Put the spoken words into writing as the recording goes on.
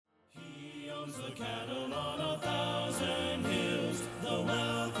The cattle on 1,000 hills, the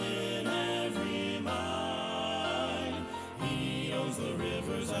wealth in every mine. He owns the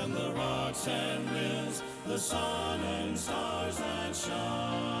rivers and the rocks and rills, the sun and stars that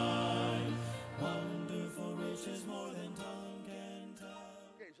shine. Wonderful riches more than tongue can tell.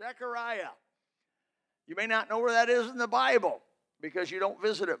 Okay, Zechariah. You may not know where that is in the Bible because you don't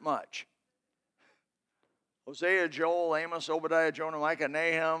visit it much. Hosea, Joel, Amos, Obadiah, Jonah, Micah,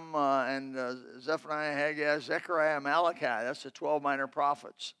 Nahum, and Zephaniah, Haggai, Zechariah, Malachi. That's the 12 minor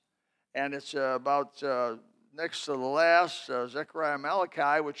prophets. And it's about next to the last, Zechariah,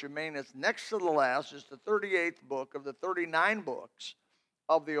 Malachi, which remain it's next to the last, is the 38th book of the 39 books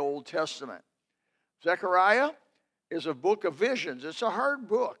of the Old Testament. Zechariah is a book of visions. It's a hard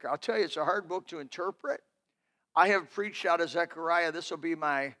book. I'll tell you, it's a hard book to interpret. I have preached out of Zechariah. This will be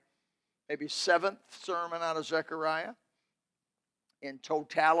my maybe 7th sermon out of Zechariah in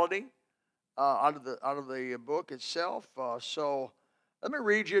totality out of the book itself. So let me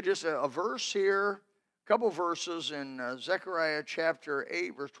read you just a verse here, a couple verses in Zechariah chapter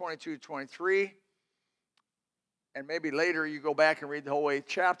 8, verse 22 to 23. And maybe later you go back and read the whole 8th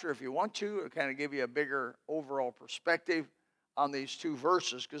chapter if you want to. It'll kind of give you a bigger overall perspective on these two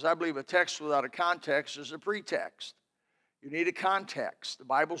verses, because I believe a text without a context is a pretext. You need a context. The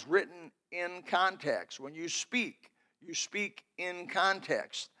Bible's written in context. When you speak in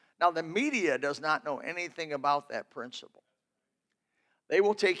context. Now, the media does not know anything about that principle. They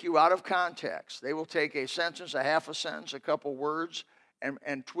will take you out of context. They will take a sentence, a half a sentence, a couple words,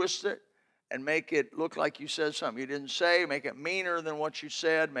 and twist it and make it look like you said something you didn't say, make it meaner than what you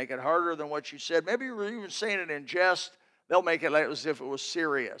said, make it harder than what you said. Maybe you were even saying it in jest. They'll make it as if it was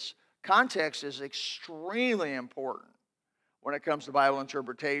serious. Context is extremely important when it comes to Bible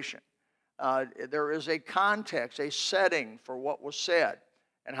interpretation. There is a context, a setting for what was said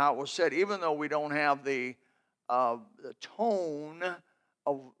and how it was said, even though we don't have the tone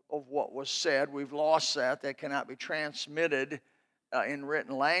of what was said. We've lost that. That cannot be transmitted in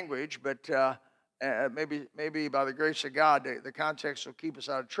written language, but maybe by the grace of God, the context will keep us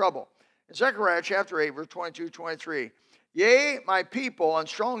out of trouble. In Zechariah chapter 8, verse 22, 23, yea, my people and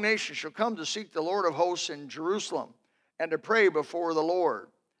strong nations shall come to seek the Lord of hosts in Jerusalem and to pray before the Lord.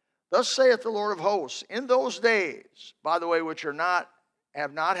 Thus saith the Lord of hosts, in those days, by the way, which have not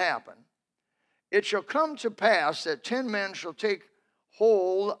happened, it shall come to pass that 10 men shall take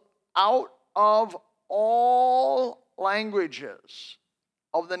hold out of all languages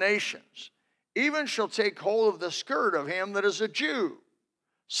of the nations, even shall take hold of the skirt of him that is a Jew,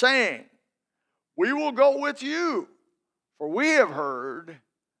 saying, we will go with you, for we have heard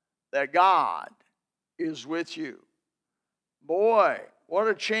that God is with you. Boy, what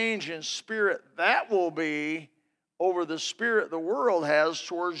a change in spirit that will be over the spirit the world has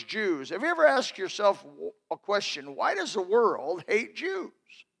towards Jews. Have you ever asked yourself a question, why does the world hate Jews?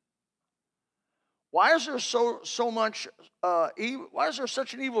 Why is there so much evil? Why is there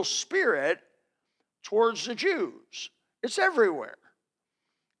such an evil spirit towards the Jews? It's everywhere.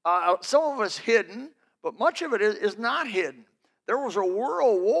 Some of it's hidden, but much of it is not hidden. There was a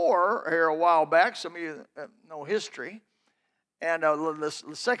world war here a while back. Some of you know history. And the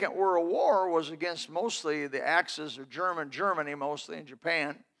Second World War was against mostly the Axis of Germany, mostly in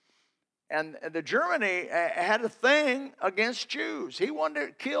Japan. And the Germany had a thing against Jews. He wanted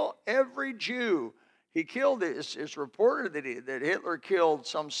to kill every Jew. He killed, it's reported that Hitler killed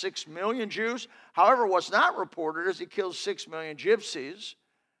some 6 million Jews. However, what's not reported is he killed 6 million gypsies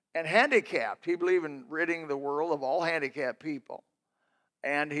and handicapped. He believed in ridding the world of all handicapped people.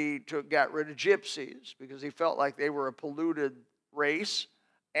 And he got rid of gypsies because he felt like they were a polluted race.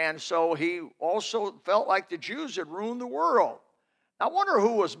 And so he also felt like the Jews had ruined the world. I wonder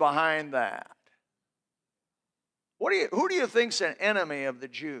who was behind that. Who do you think's an enemy of the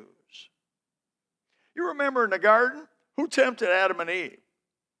Jews? You remember in the garden? Who tempted Adam and Eve?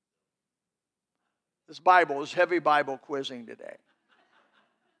 This Bible is heavy Bible quizzing today.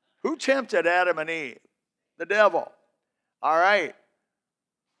 Who tempted Adam and Eve? The devil. All right.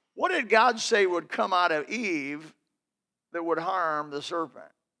 What did God say would come out of Eve that would harm the serpent?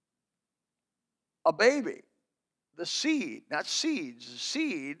 A baby. The seed, not seeds, the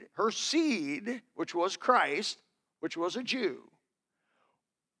seed, her seed, which was Christ, which was a Jew,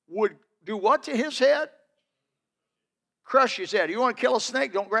 would do what to his head? Crush his head. You want to kill a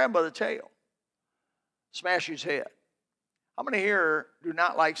snake? Don't grab him by the tail. Smash his head. How many here do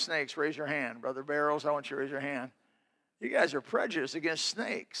not like snakes? Raise your hand. Brother Barrows, I want you to raise your hand. You guys are prejudiced against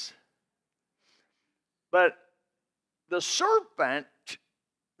snakes. But the serpent,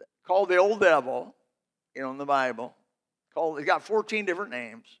 called the old devil, in the Bible, he got 14 different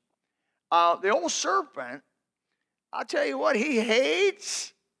names. The old serpent, I'll tell you what, he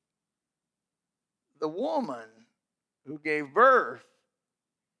hates the woman who gave birth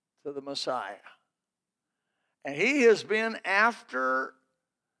to the Messiah. And he has been after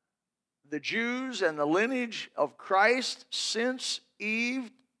the Jews and the lineage of Christ since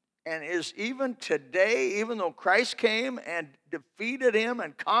Eve, and is even today, even though Christ came and defeated him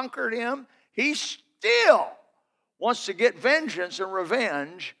and conquered him, he still wants to get vengeance and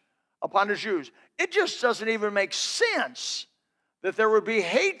revenge upon the Jews. It just doesn't even make sense that there would be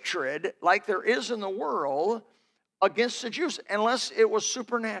hatred like there is in the world against the Jews unless it was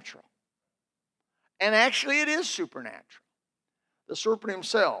supernatural. And actually it is supernatural. The serpent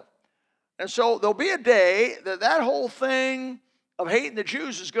himself. And so there'll be a day that whole thing of hating the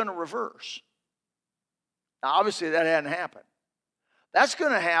Jews is going to reverse. Now obviously that hadn't happened. That's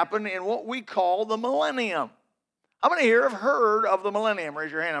going to happen in what we call the millennium. How many here have heard of the millennium?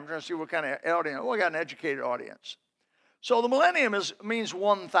 Raise your hand. I'm trying to see what kind of audience. Oh, I got an educated audience. So the millennium means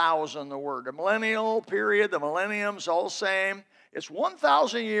 1,000, the word. The millennial period, the millennium's all the same. It's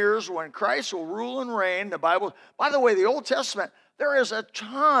 1,000 years when Christ will rule and reign. The Bible, by the way, the Old Testament, there is a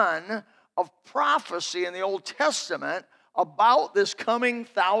ton of prophecy in the Old Testament about this coming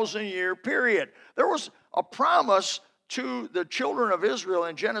 1,000-year period. There was a promise to the children of Israel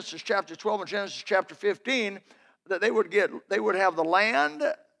in Genesis chapter 12 and Genesis chapter 15 that they would have the land,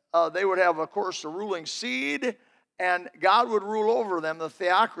 they would have, of course, the ruling seed, and God would rule over them, the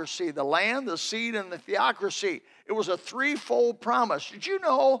theocracy, the land, the seed, and the theocracy. It was a threefold promise. Did you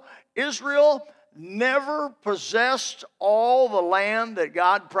know Israel never possessed all the land that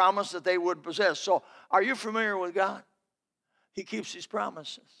God promised that they would possess? So are you familiar with God? He keeps his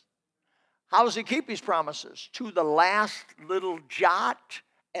promises. How does he keep his promises? To the last little jot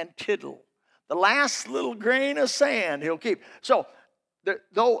and tittle. The last little grain of sand he'll keep. So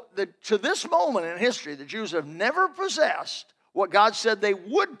to this moment in history, the Jews have never possessed what God said they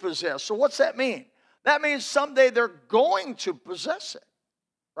would possess. So what's that mean? That means someday they're going to possess it,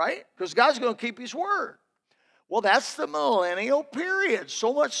 right? Because God's going to keep his word. Well, that's the millennial period.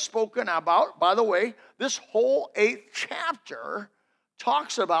 So much spoken about. By the way, this whole 8th chapter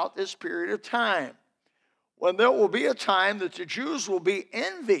talks about this period of time when there will be a time that the Jews will be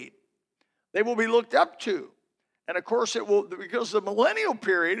envied. They will be looked up to. And of course, it will, because the millennial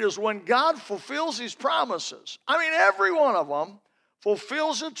period is when God fulfills his promises. I mean, every one of them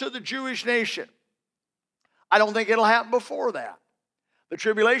fulfills it to the Jewish nation. I don't think it'll happen before that. The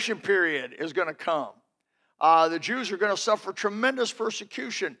tribulation period is going to come. The Jews are going to suffer tremendous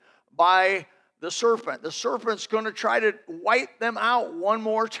persecution by the serpent. The serpent's going to try to wipe them out one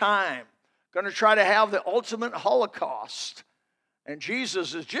more time. Going to try to have the ultimate Holocaust. And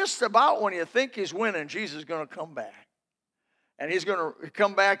Jesus is just about, when you think he's winning, Jesus is going to come back. And he's going to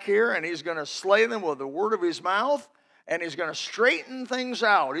come back here and he's going to slay them with the word of his mouth. And he's going to straighten things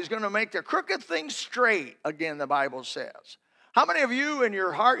out. He's going to make the crooked things straight, again, the Bible says. How many of you in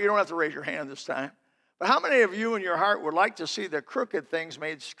your heart, you don't have to raise your hand this time, but how many of you in your heart would like to see the crooked things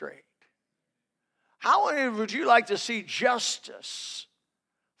made straight? How many would you like to see justice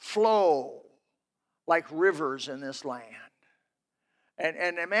flow like rivers in this land?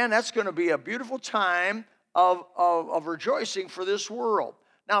 And man, that's going to be a beautiful time of rejoicing for this world.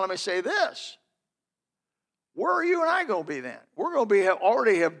 Now, let me say this. Where are you and I going to be then? We're going to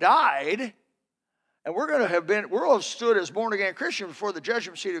already have died, and we'll have stood as born-again Christians before the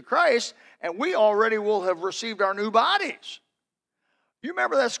judgment seat of Christ, and we already will have received our new bodies. You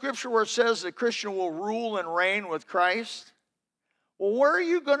remember that scripture where it says the Christian will rule and reign with Christ? Well, where are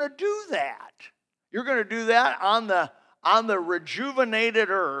you going to do that? You're going to do that on the rejuvenated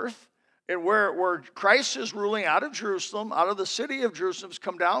earth, and where Christ is ruling out of Jerusalem, out of the city of Jerusalem, has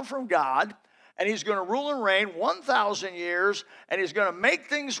come down from God, and he's going to rule and reign 1,000 years, and he's going to make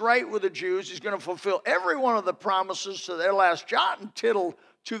things right with the Jews. He's going to fulfill every one of the promises to their last jot and tittle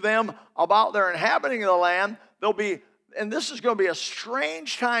to them about their inhabiting of the land. And this is going to be a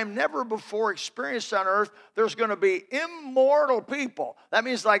strange time never before experienced on earth. There's going to be immortal people. That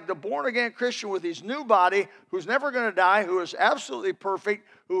means like the born-again Christian with his new body, who's never going to die, who is absolutely perfect,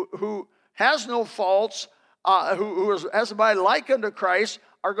 who has no faults, who has a body like unto Christ,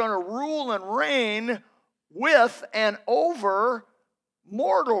 are going to rule and reign with and over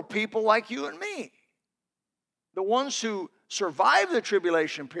mortal people like you and me. The ones who survive the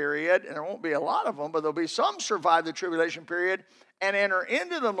tribulation period, and there won't be a lot of them, but there'll be some survive the tribulation period and enter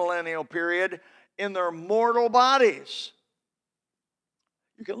into the millennial period in their mortal bodies.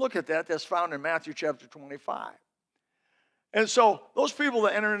 You can look at that. That's found in Matthew chapter 25. And so those people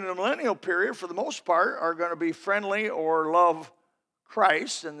that enter into the millennial period, for the most part, are going to be friendly or love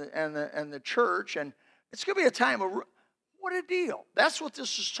Christ and the church, and it's going to be a time of, what a deal. That's what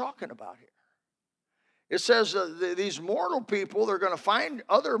this is talking about here. It says these mortal people, they're going to find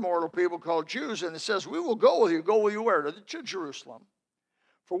other mortal people called Jews, and it says, we will go with you. Go with you where? To Jerusalem.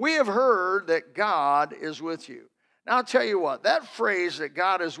 For we have heard that God is with you. Now, I'll tell you what, that phrase that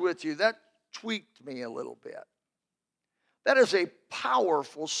God is with you, that tweaked me a little bit. That is a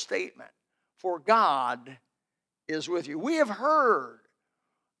powerful statement. For God is with you. We have heard.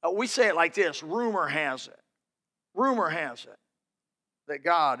 We say it like this, rumor has it. Rumor has it that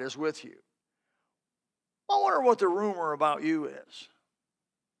God is with you. I wonder what the rumor about you is.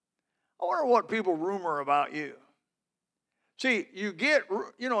 I wonder what people rumor about you. See,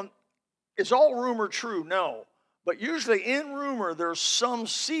 is all rumor true? No. But usually in rumor, there's some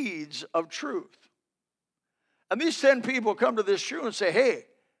seeds of truth. And these 10 people come to this Jew and say, hey,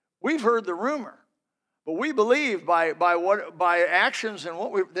 we've heard the rumor, but we believe by actions and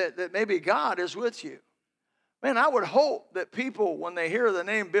that maybe God is with you. Man, I would hope that people, when they hear the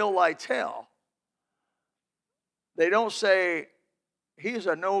name Bill Lytle, they don't say, he's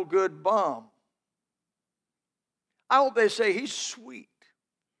a no good bum. I hope they say, he's sweet,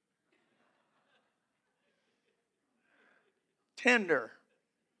 tender,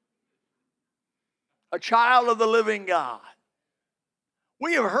 a child of the living God.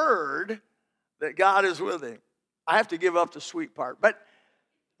 We have heard that God is with him. I have to give up the sweet part, but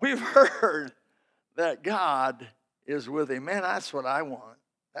we've heard that God is with him. Man, that's what I want.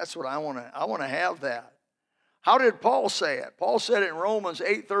 That's what I want to. I want to have that. How did Paul say it? Paul said it in Romans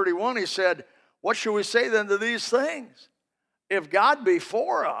 8:31. He said, what shall we say then to these things? If God be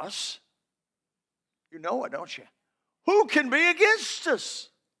for us, you know it, don't you? Who can be against us?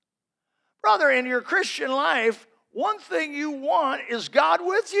 Brother, in your Christian life, one thing you want is God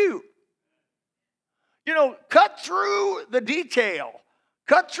with you. You know, cut through the detail.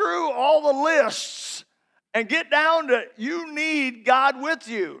 Cut through all the lists and get down to you need God with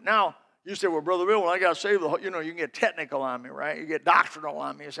you. Now, you say, well, Brother Bill, when I got saved, you can get technical on me, right? You get doctrinal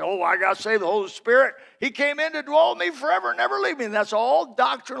on me. You say, I got saved, the Holy Spirit, he came in to dwell with me forever and never leave me. And that's all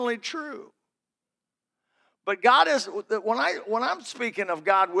doctrinally true. But God is, when I'm speaking of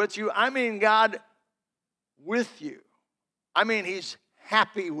God with you, I mean God with you. I mean he's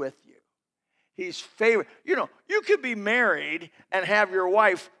happy with you. He's favored. You could be married and have your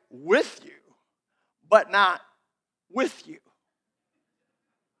wife with you, but not with you.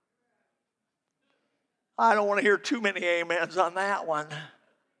 I don't want to hear too many amens on that one.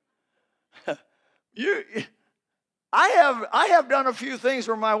 I have done a few things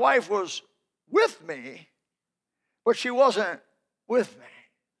where my wife was with me, but she wasn't with me.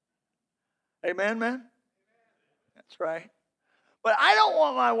 Amen, man? That's right. But I don't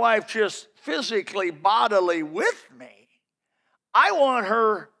want my wife just physically, bodily with me. I want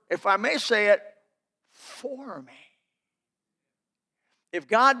her, if I may say it, for me. If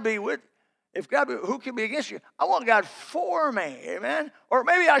God be, who can be against you? I want God for me, amen? Or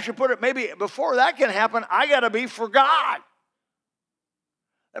maybe I should put it, maybe before that can happen, I got to be for God.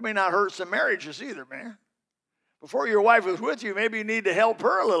 That may not hurt some marriages either, man. Before your wife is with you, maybe you need to help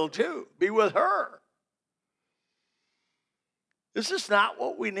her a little too. Be with her. Is this not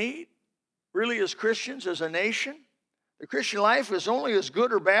what we need, really, as Christians, as a nation? The Christian life is only as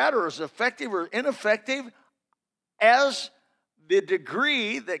good or bad or as effective or ineffective as the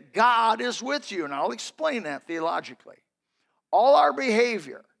degree that God is with you. And I'll explain that theologically. All our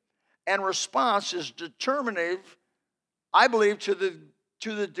behavior and response is determinative, I believe, to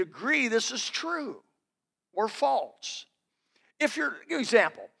the degree this is true or false. Give you an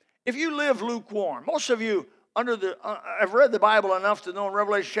example. If you live lukewarm, most of you I've read the Bible enough to know in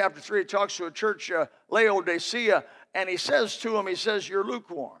Revelation chapter 3, it talks to a church, Laodicea, and he says to them, you're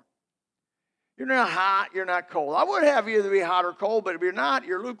lukewarm. You're not hot, you're not cold. I would have you either be hot or cold, but if you're not,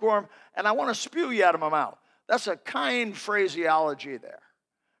 you're lukewarm, and I want to spew you out of my mouth. That's a kind phraseology there.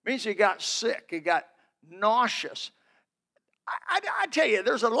 It means you got sick, you got nauseous. I tell you,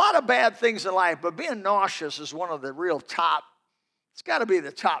 there's a lot of bad things in life, but being nauseous is one of the real top. It's got to be the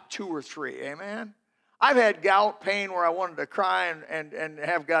top 2 or 3, amen? I've had gout pain where I wanted to cry and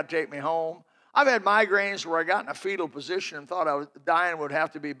have God take me home. I've had migraines where I got in a fetal position and thought I was dying would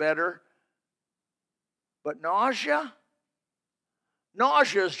have to be better. But nausea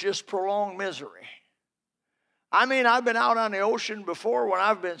is just prolonged misery. I mean, I've been out on the ocean before when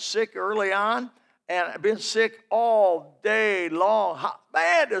I've been sick early on, and I've been sick all day long.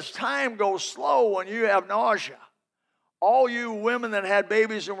 Man, does time go slow when you have nausea? All you women that had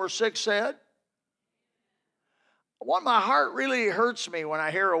babies and were sick said, my heart really hurts me when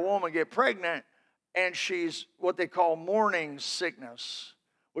I hear a woman get pregnant and she's what they call morning sickness,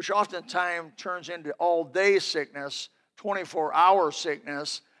 which oftentimes turns into all-day sickness, 24-hour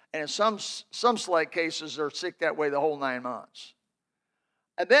sickness, and in some select cases, they're sick that way the whole 9 months.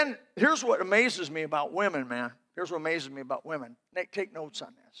 And then here's what amazes me about women, man. Here's what amazes me about women. Nick, take notes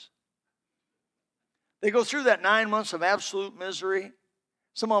on this. They go through that 9 months of absolute misery.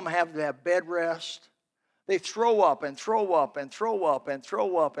 Some of them have to have bed rest. They throw up and throw up and throw up and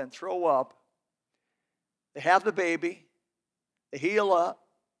throw up and throw up. They have the baby. They heal up.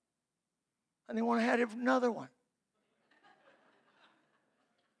 And they want to have another one.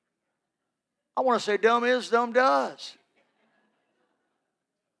 I want to say dumb is, dumb does.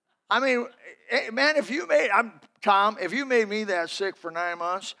 I mean, man, if you made me that sick for 9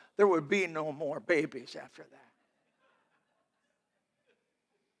 months, there would be no more babies after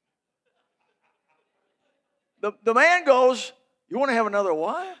that. The man goes, you want to have another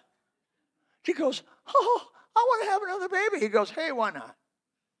what? She goes, oh, I want to have another baby. He goes, hey, why not?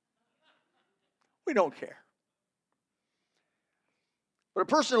 We don't care. But a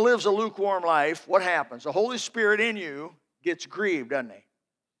person who lives a lukewarm life, what happens? The Holy Spirit in you gets grieved, doesn't he?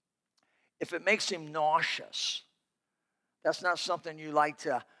 If it makes him nauseous, that's not something you like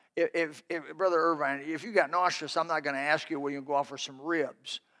to. If Brother Irvine, if you got nauseous, I'm not going to ask you, will you go out for some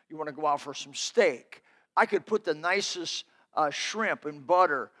ribs? You want to go out for some steak? I could put the nicest shrimp and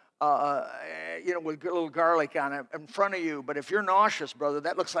butter, with a little garlic on it in front of you. But if you're nauseous, brother,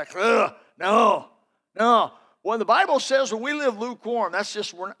 that looks like, ugh, no. When the Bible says when we live lukewarm, that's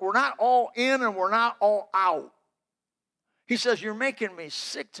just, we're not all in and we're not all out. He says, you're making me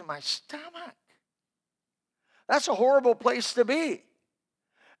sick to my stomach. That's a horrible place to be.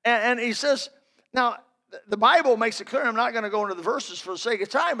 And he says, now, the Bible makes it clear, I'm not going to go into the verses for the sake of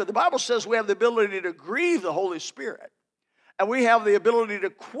time, but the Bible says we have the ability to grieve the Holy Spirit. And we have the ability to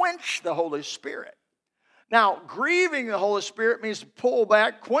quench the Holy Spirit. Now, grieving the Holy Spirit means to pull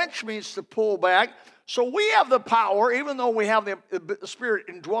back. Quench means to pull back. So we have the power, even though we have the Spirit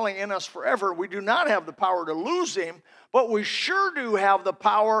indwelling in us forever, we do not have the power to lose him, but we sure do have the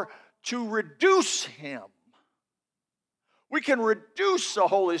power to reduce him. We can reduce the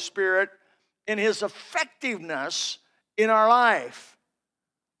Holy Spirit in his effectiveness in our life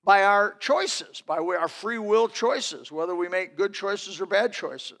by our choices, by our free will choices, whether we make good choices or bad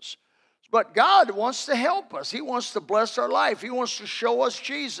choices. But God wants to help us. He wants to bless our life. He wants to show us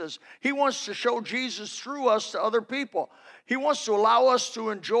Jesus. He wants to show Jesus through us to other people. He wants to allow us to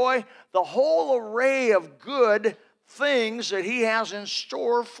enjoy the whole array of good things that he has in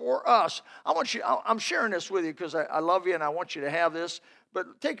store for us. I'm sharing this with you because I love you and I want you to have this.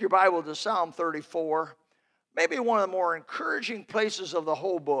 But take your Bible to Psalm 34. Maybe one of the more encouraging places of the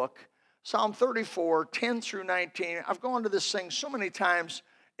whole book. Psalm 34, 10 through 19. I've gone to this thing so many times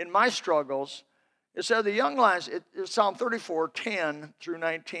in my struggles. It said the young lions, it's Psalm 34, 10 through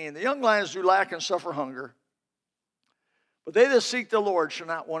 19. The young lions do lack and suffer hunger, but they that seek the Lord shall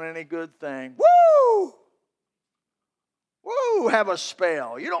not want any good thing. Woo! Woo, have a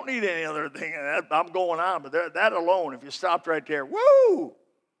spell. You don't need any other thing. I'm going on, but that alone, if you stopped right there, woo!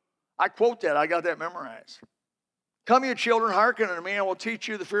 I quote that. I got that memorized. Come, you children, hearken unto me, and I will teach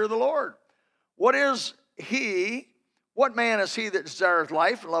you the fear of the Lord. What man is he that desireth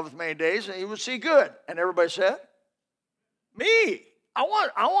life and loveth many days, and he will see good? And everybody said, me. I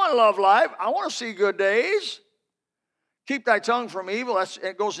want to love life. I want to see good days. Keep thy tongue from evil.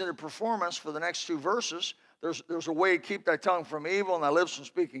 It goes into performance for the next two verses. There's a way to keep thy tongue from evil, and thy lips from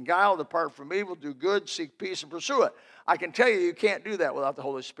speaking guile. Depart from evil, do good, seek peace, and pursue it. I can tell you can't do that without the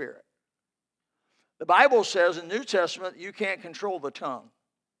Holy Spirit. The Bible says in the New Testament you can't control the tongue.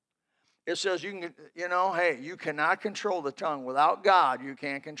 It says you cannot control the tongue. Without God, you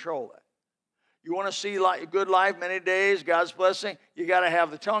can't control it. You want to see good life, many days, God's blessing, you got to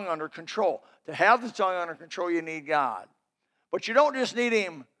have the tongue under control. To have the tongue under control, you need God. But you don't just need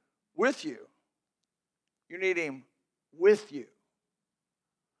him with you. You need him with you.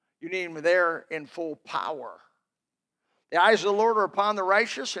 You need him there in full power. The eyes of the Lord are upon the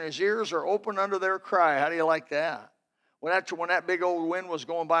righteous, and his ears are open unto their cry. How do you like that? When that big old wind was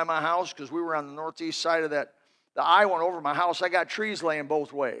going by my house, because we were on the northeast side of that, the eye went over my house. I got trees laying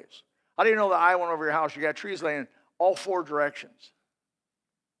both ways. How do you know the eye went over your house? You got trees laying all four directions.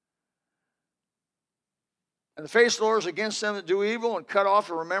 And the face of the Lord is against them that do evil, and cut off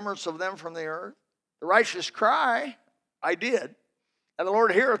the remembrance of them from the earth. The righteous cry, I did, and the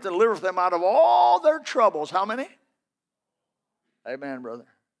Lord heareth and delivereth them out of all their troubles. How many? Amen, brother.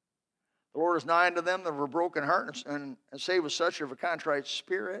 The Lord is nigh unto them that have a broken heart, and saveth such of a contrite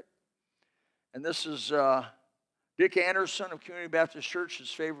spirit. And this is Dick Anderson of Community Baptist Church's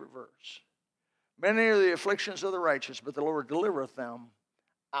favorite verse. Many are the afflictions of the righteous, but the Lord delivereth them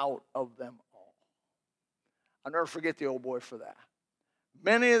out of them all. I'll never forget the old boy for that.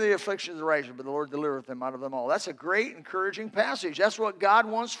 Many of the afflictions of the righteous, but the Lord delivereth them out of them all. That's a great, encouraging passage. That's what God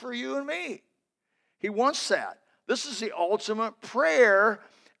wants for you and me. He wants that. This is the ultimate prayer.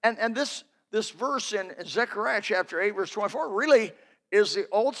 And this verse in Zechariah chapter 8, verse 24, really is the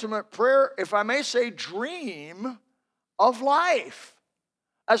ultimate prayer, if I may say, dream of life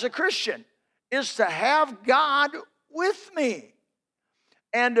as a Christian, is to have God with me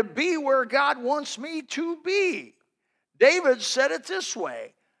and to be where God wants me to be. David said it this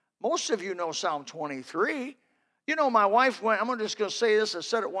way. Most of you know Psalm 23. You know, my wife went, I'm just going to say this. I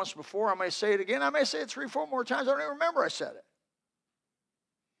said it once before. I may say it again. I may say it 3, 4 more times. I don't even remember I said it.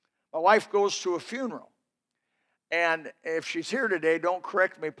 My wife goes to a funeral. And if she's here today, don't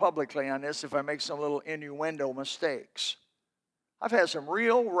correct me publicly on this if I make some little innuendo mistakes. I've had some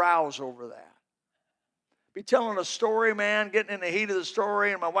real rows over that. Be telling a story, man, getting in the heat of the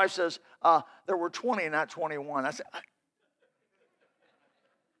story, and my wife says, there were 20, not 21. I said, I've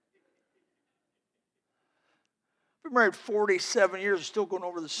been married 47 years, still going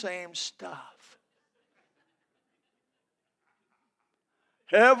over the same stuff.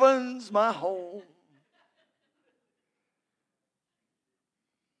 Heaven's my home.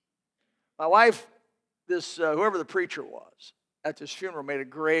 My wife, whoever the preacher was at this funeral, made a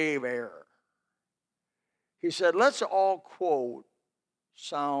grave error. He said, let's all quote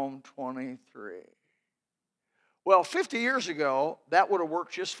Psalm 23. Well, 50 years ago, that would have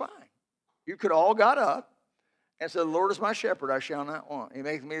worked just fine. You could all got up and said, the Lord is my shepherd, I shall not want. He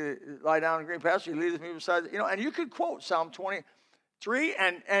makes me lie down in green pasture, he leadeth me beside, and you could quote Psalm 23,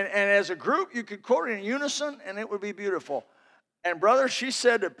 and as a group, you could quote it in unison, and it would be beautiful. And brother, she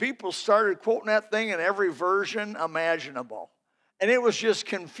said that people started quoting that thing in every version imaginable. And it was just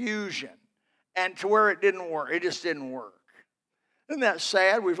confusion. And to where it didn't work. It just didn't work. Isn't that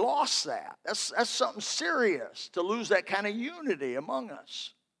sad? We've lost that. That's something serious to lose that kind of unity among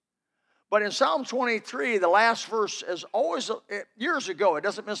us. But in Psalm 23, the last verse is always, years ago, it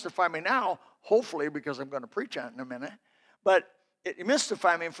doesn't mystify me now, hopefully, because I'm going to preach on it in a minute. But it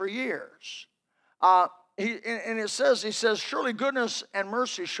mystified me for years. He says, surely goodness and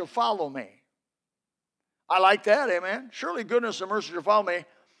mercy shall follow me. I like that, amen. Surely goodness and mercy shall follow me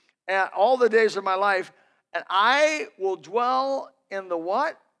all the days of my life, and I will dwell in the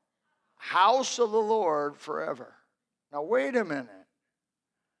what? House of the Lord forever. Now, wait a minute.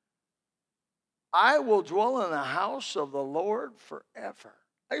 I will dwell in the house of the Lord forever.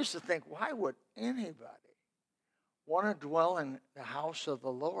 I used to think, why would anybody want to dwell in the house of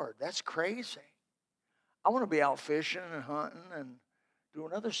the Lord? That's crazy. I want to be out fishing and hunting and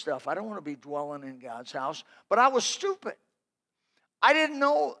doing other stuff. I don't want to be dwelling in God's house. But I was stupid. I didn't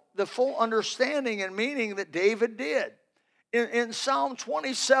know the full understanding and meaning that David did. In Psalm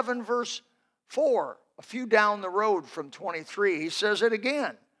 27, verse 4, a few down the road from 23, he says it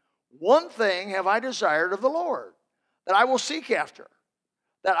again. One thing have I desired of the Lord, that I will seek after,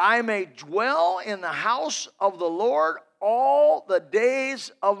 that I may dwell in the house of the Lord all the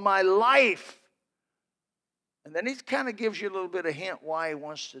days of my life. And then he kind of gives you a little bit of hint why he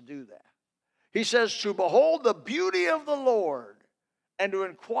wants to do that. He says, to behold the beauty of the Lord and to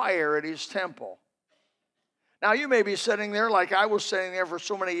inquire at his temple. Now, you may be sitting there like I was sitting there for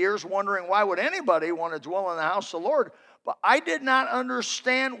so many years wondering why would anybody want to dwell in the house of the Lord? But I did not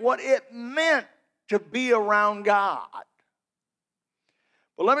understand what it meant to be around God.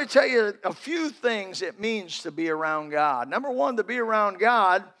 But let me tell you a few things it means to be around God. Number one, to be around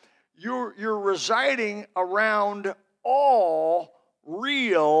God, you're residing around all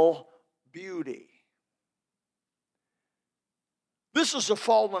real beauty. This is a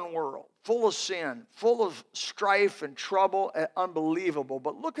fallen world, full of sin, full of strife and trouble, and unbelievable.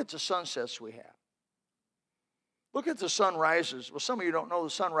 But look at the sunsets we have. Look at the sunrises. Well, some of you don't know the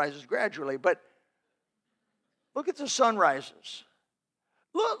sun rises gradually, but look at the sunrises.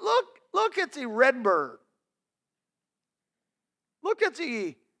 Look at the redbird. Look at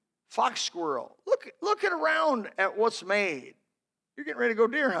the fox squirrel. Look around at what's made. You're getting ready to go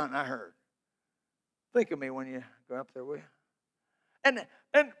deer hunting, I heard. Think of me when you go up there, will you? And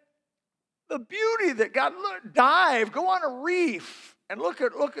the beauty that God, dive, go on a reef and look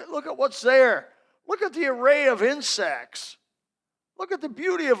at what's there. Look at the array of insects. Look at the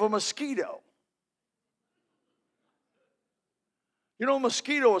beauty of a mosquito. You know, a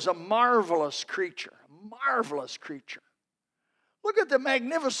mosquito is a marvelous creature. A marvelous creature. Look at the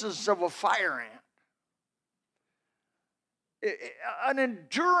magnificence of a fire ant. An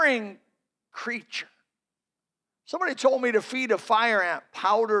enduring creature. Somebody told me to feed a fire ant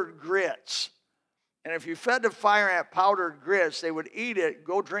powdered grits. And if you fed the fire ant powdered grits, they would eat it,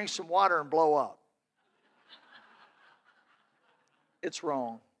 go drink some water, and blow up. It's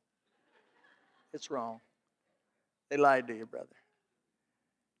wrong. It's wrong. They lied to you, brother.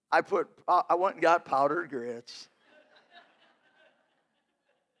 I went and got powdered grits.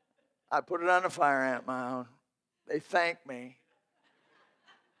 I put it on the fire ant mound. They thanked me.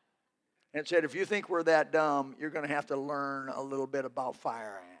 And said, if you think we're that dumb, you're going to have to learn a little bit about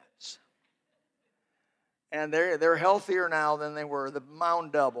fire ants. And they're healthier now than they were. The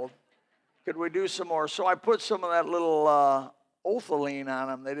mound doubled. Could we do some more? So I put some of that little Othaline on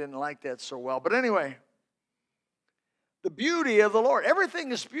them. They didn't like that so well. But anyway, the beauty of the Lord.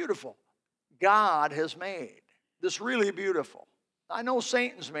 Everything is beautiful. God has made this really beautiful. I know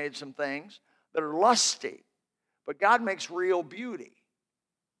Satan's made some things that are lusty, but God makes real beauty.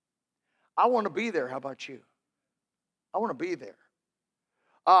 I want to be there. How about you? I want to be there.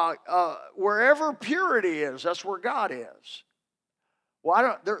 Wherever purity is, that's where God is.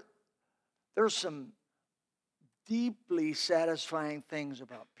 Well, there's some deeply satisfying things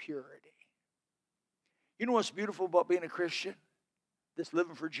about purity. You know what's beautiful about being a Christian? This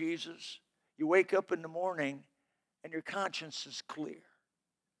living for Jesus. You wake up in the morning and your conscience is clear.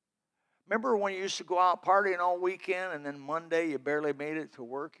 Remember when you used to go out partying all weekend and then Monday you barely made it to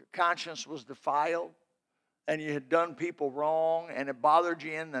work? Your conscience was defiled and you had done people wrong and it bothered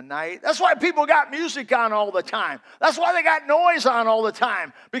you in the night. That's why people got music on all the time. That's why they got noise on all the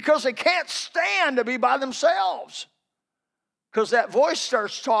time, because they can't stand to be by themselves. Because that voice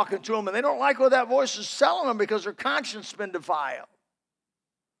starts talking to them and they don't like what that voice is telling them because their conscience has been defiled.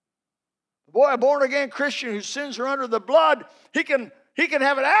 The boy, a born-again Christian whose sins are under the blood, he can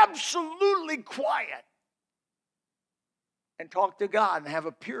have it absolutely quiet and talk to God and have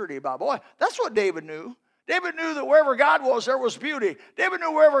a purity about it. Boy, that's what David knew. David knew that wherever God was, there was beauty. David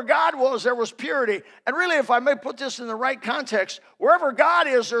knew wherever God was, there was purity. And really, if I may put this in the right context, wherever God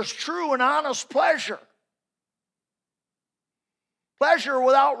is, there's true and honest pleasure. Pleasure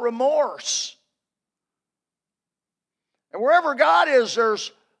without remorse. And wherever God is,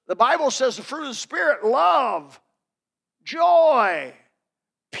 the Bible says the fruit of the Spirit, love, joy,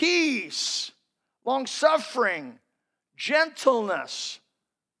 peace, long-suffering, gentleness,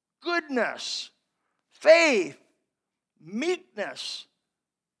 goodness, faith, meekness,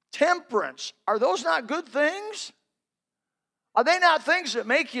 temperance. Are those not good things? Are they not things that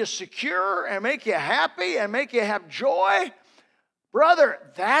make you secure and make you happy and make you have joy? Brother,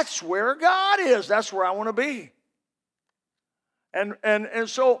 that's where God is. That's where I want to be. And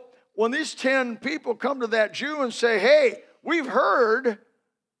so when these 10 people come to that Jew and say, hey, we've heard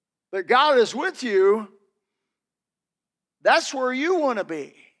that God is with you, that's where you want to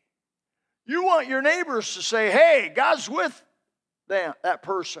be. You want your neighbors to say, hey, God's with them, that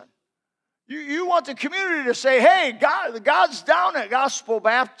person. You want the community to say, hey, God's down at Gospel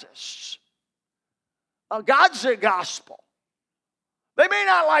Baptists. God's at Gospel. They may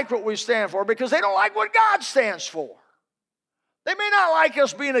not like what we stand for because they don't like what God stands for. They may not like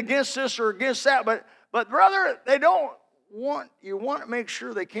us being against this or against that, but brother, you want to make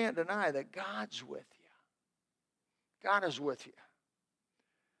sure they can't deny that God's with you. God is with you.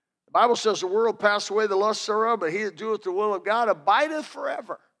 The Bible says the world passed away, the lusts thereof, but he that doeth the will of God abideth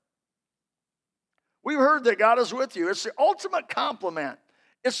forever. We've heard that God is with you. It's the ultimate compliment.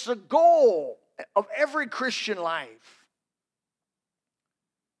 It's the goal of every Christian life.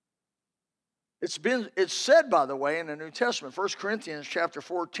 It's said, by the way, in the New Testament, 1 Corinthians chapter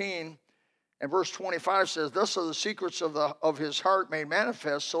 14 and verse 25 says, thus are the secrets of his heart made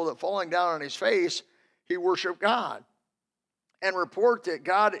manifest, so that falling down on his face, he worshiped God. And report that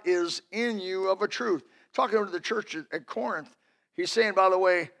God is in you of a truth. Talking to the church at Corinth, he's saying, by the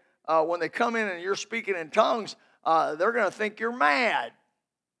way, when they come in and you're speaking in tongues, they're going to think you're mad.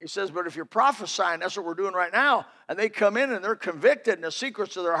 He says, but if you're prophesying, that's what we're doing right now, and they come in and they're convicted and the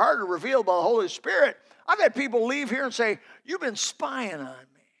secrets of their heart are revealed by the Holy Spirit. I've had people leave here and say, you've been spying on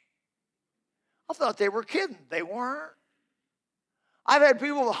me. I thought they were kidding. They weren't. I've had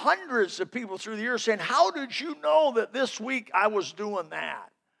people, hundreds of people through the years saying, how did you know that this week I was doing that?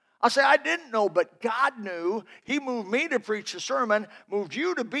 I say, I didn't know, but God knew. He moved me to preach a sermon, moved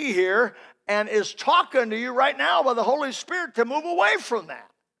you to be here, and is talking to you right now by the Holy Spirit to move away from that.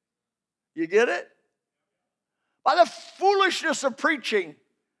 You get it? By the foolishness of preaching,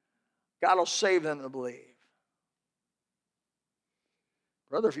 God will save them to believe.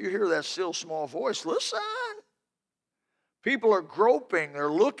 Brother, if you hear that still small voice, listen. People are groping,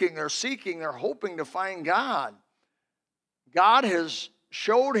 they're looking, they're seeking, they're hoping to find God. God has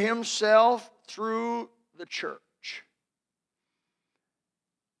showed himself through the church.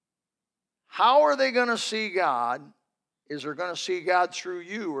 How are they going to see God? Is they're going to see God through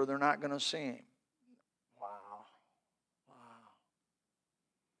you, or they're not going to see him. Wow. Wow.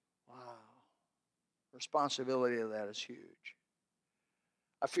 Wow. Responsibility of that is huge.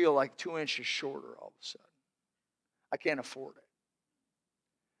 I feel like 2 inches shorter all of a sudden. I can't afford it.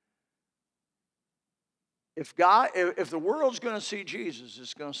 If the world's going to see Jesus,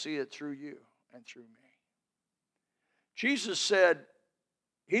 it's going to see it through you and through me. Jesus said,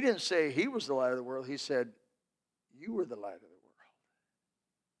 he didn't say he was the light of the world. He said, you were the light of the world.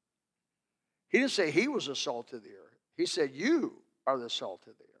 He didn't say he was the salt of the earth. He said, you are the salt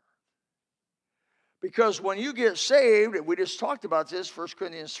of the earth. Because when you get saved, and we just talked about this, 1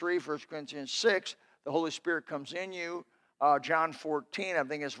 Corinthians 3, 1 Corinthians 6, the Holy Spirit comes in you. John 14, I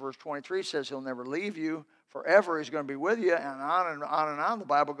think it's verse 23, says he'll never leave you forever. He's going to be with you, and on and on and on. The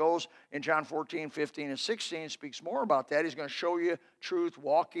Bible goes in John 14, 15, and 16, speaks more about that. He's going to show you truth,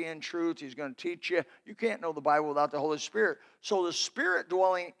 walk in truth. He's going to teach you. You can't know the Bible without the Holy Spirit. So the Spirit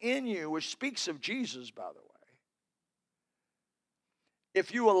dwelling in you, which speaks of Jesus, by the way,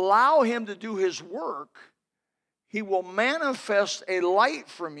 if you allow him to do his work, he will manifest a light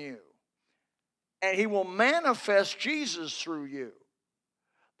from you. And he will manifest Jesus through you.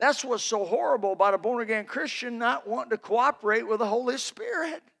 That's what's so horrible about a born-again Christian not wanting to cooperate with the Holy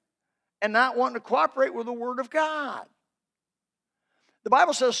Spirit and not wanting to cooperate with the Word of God. The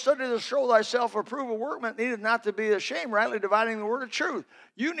Bible says, study to show thyself approved, a workman needed not to be ashamed, rightly dividing the word of truth.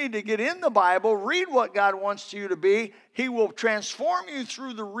 You need to get in the Bible, read what God wants you to be. He will transform you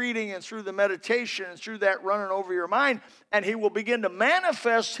through the reading and through the meditation and through that running over your mind, and he will begin to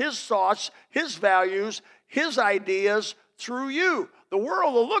manifest his thoughts, his values, his ideas through you. The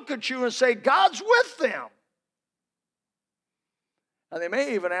world will look at you and say, God's with them. And they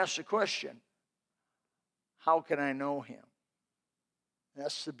may even ask the question, how can I know him?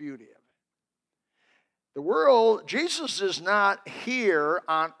 That's the beauty of it. The world, Jesus is not here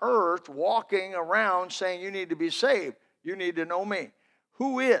on earth walking around saying you need to be saved. You need to know me.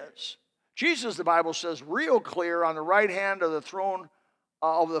 Who is? Jesus, the Bible says, real clear on the right hand of the throne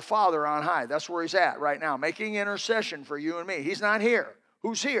of the Father on high. That's where he's at right now, making intercession for you and me. He's not here.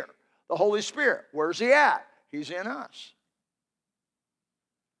 Who's here? The Holy Spirit. Where's he at? He's in us.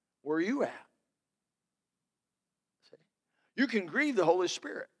 Where are you at? You can grieve the Holy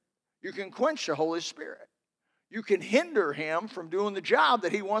Spirit. You can quench the Holy Spirit. You can hinder him from doing the job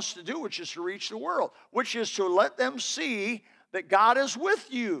that he wants to do, which is to reach the world, which is to let them see that God is with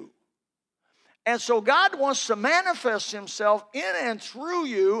you. And so God wants to manifest himself in and through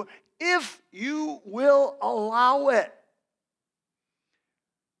you if you will allow it.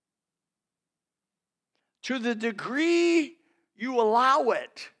 To the degree you allow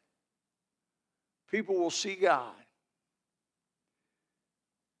it, people will see God.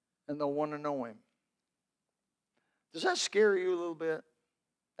 And they'll want to know him. Does that scare you a little bit?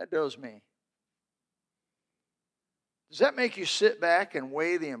 That does me. Does that make you sit back and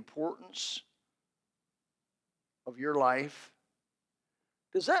weigh the importance of your life?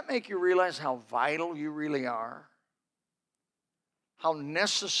 Does that make you realize how vital you really are? How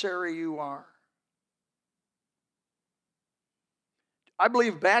necessary you are? I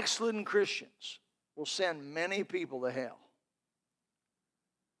believe backslidden Christians will send many people to hell.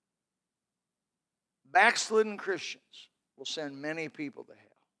 Backslidden Christians will send many people to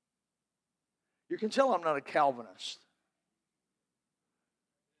hell. You can tell I'm not a Calvinist.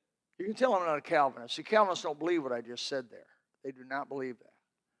 You can tell I'm not a Calvinist. See, Calvinists don't believe what I just said there. They do not believe that.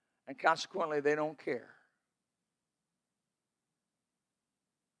 And consequently, they don't care.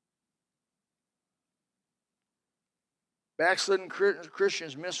 Backslidden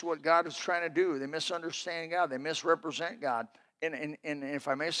Christians miss what God is trying to do. They misunderstand God. They misrepresent God. And if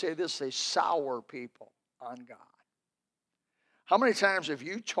I may say this, they sour people on God. How many times have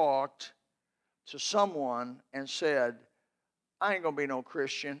you talked to someone and said, I ain't going to be no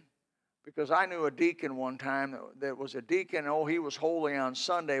Christian? Because I knew a deacon one time that was a deacon. Oh, he was holy on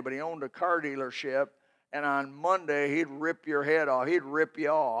Sunday, but he owned a car dealership. And on Monday, he'd rip your head off. He'd rip you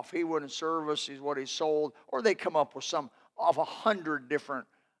off. He wouldn't service what he sold. Or they come up with some of 100 different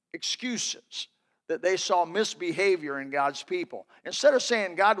excuses that they saw misbehavior in God's people. Instead of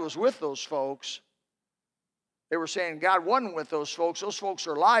saying God was with those folks, they were saying God wasn't with those folks. Those folks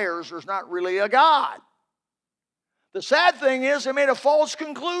are liars. There's not really a God. The sad thing is they made a false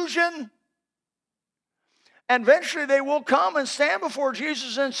conclusion. And eventually they will come and stand before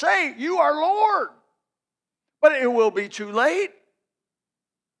Jesus and say, you are Lord. But it will be too late.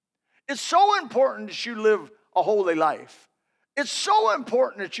 It's so important that you live a holy life. It's so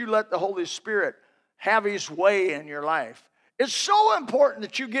important that you let the Holy Spirit have his way in your life. It's so important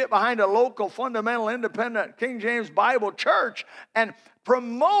that you get behind a local, fundamental, independent King James Bible church and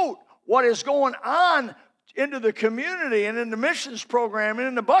promote what is going on into the community and in the missions program and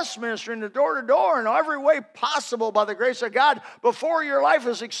in the bus ministry and the door-to-door in every way possible by the grace of God before your life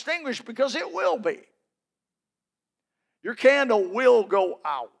is extinguished, because it will be. Your candle will go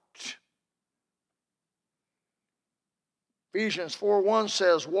out. Ephesians 4:1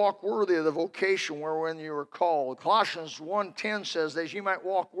 says, walk worthy of the vocation wherein you were called. Colossians 1:10 says that you might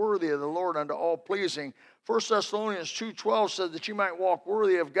walk worthy of the Lord unto all pleasing. 1 Thessalonians 2:12 says that you might walk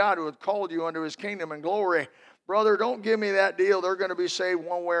worthy of God who hath called you unto his kingdom and glory. Brother, don't give me that deal. They're going to be saved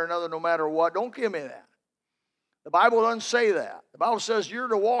one way or another no matter what. Don't give me that. The Bible doesn't say that. The Bible says you're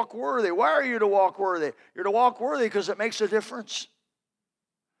to walk worthy. Why are you to walk worthy? You're to walk worthy because it makes a difference.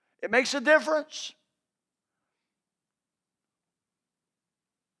 It makes a difference.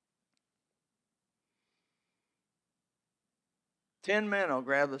 Ten men will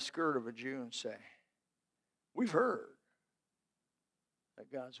grab the skirt of a Jew and say, we've heard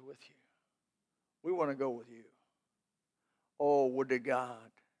that God's with you. We want to go with you. Oh, would to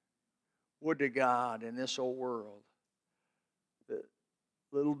God in this old world that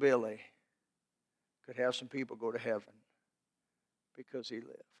little Billy could have some people go to heaven because he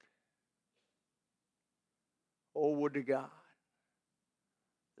lived. Oh, would to God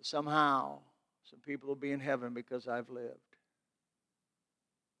that somehow some people will be in heaven because I've lived.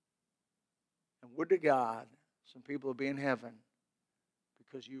 And would to God some people will be in heaven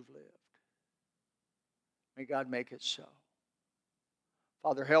because you've lived. May God make it so.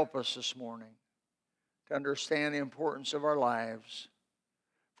 Father, help us this morning to understand the importance of our lives.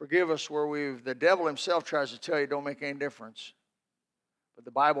 Forgive us where the devil himself tries to tell you don't make any difference. But the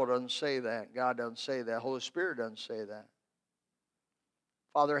Bible doesn't say that. God doesn't say that. Holy Spirit doesn't say that.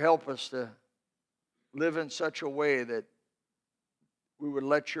 Father, help us to live in such a way that we would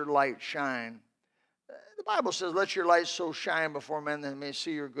let your light shine. The Bible says, let your light so shine before men that they may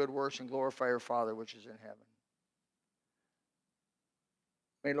see your good works and glorify your Father which is in heaven.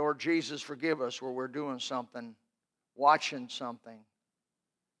 May Lord Jesus forgive us where we're doing something, watching something,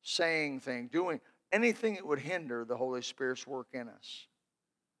 saying things, doing anything that would hinder the Holy Spirit's work in us.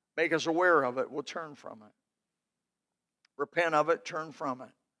 Make us aware of it. We'll turn from it. Repent of it. Turn from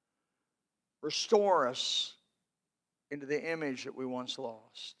it. Restore us into the image that we once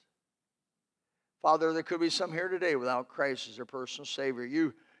lost. Father, there could be some here today without Christ as their personal Savior.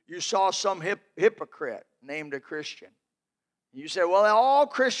 You saw some hypocrite named a Christian. You say, well, all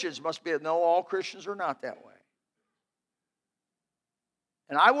Christians must be. No, all Christians are not that way.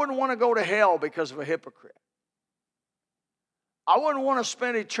 And I wouldn't want to go to hell because of a hypocrite. I wouldn't want to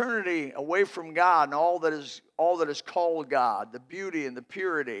spend eternity away from God and all that is called God, the beauty and the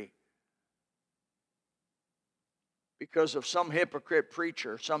purity, because of some hypocrite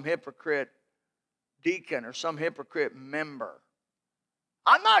preacher, some hypocrite deacon, or some hypocrite member.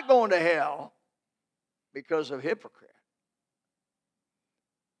 I'm not going to hell because of hypocrite.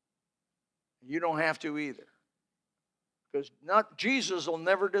 You don't have to either. Because Jesus will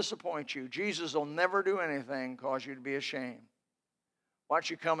never disappoint you. Jesus will never do anything cause you to be ashamed. Why don't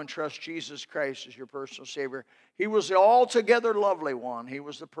you come and trust Jesus Christ as your personal Savior? He was the altogether lovely one. He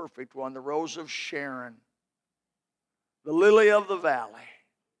was the perfect one, the rose of Sharon, the lily of the valley,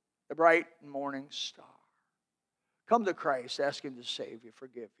 the bright morning star. Come to Christ. Ask Him to save you,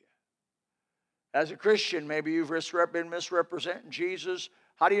 forgive you. As a Christian, maybe you've been misrepresenting Jesus.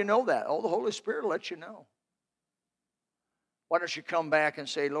 How do you know that? Oh, the Holy Spirit will let you know. Why don't you come back and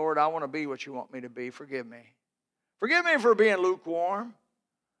say, Lord, I want to be what you want me to be. Forgive me. Forgive me for being lukewarm.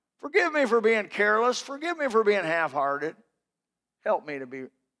 Forgive me for being careless. Forgive me for being half-hearted. Help me to be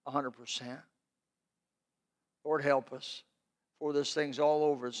 100%. Lord, help us. For this thing's all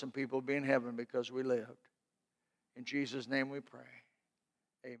over, some people be in heaven because we lived. In Jesus' name we pray.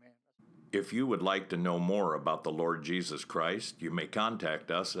 Amen. If you would like to know more about the Lord Jesus Christ, you may contact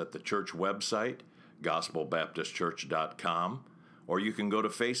us at the church website, gospelbaptistchurch.com, or you can go to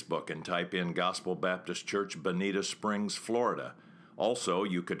Facebook and type in Gospel Baptist Church, Bonita Springs, Florida. Also,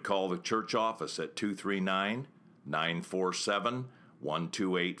 you could call the church office at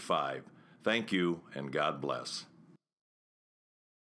 239-947-1285. Thank you, and God bless.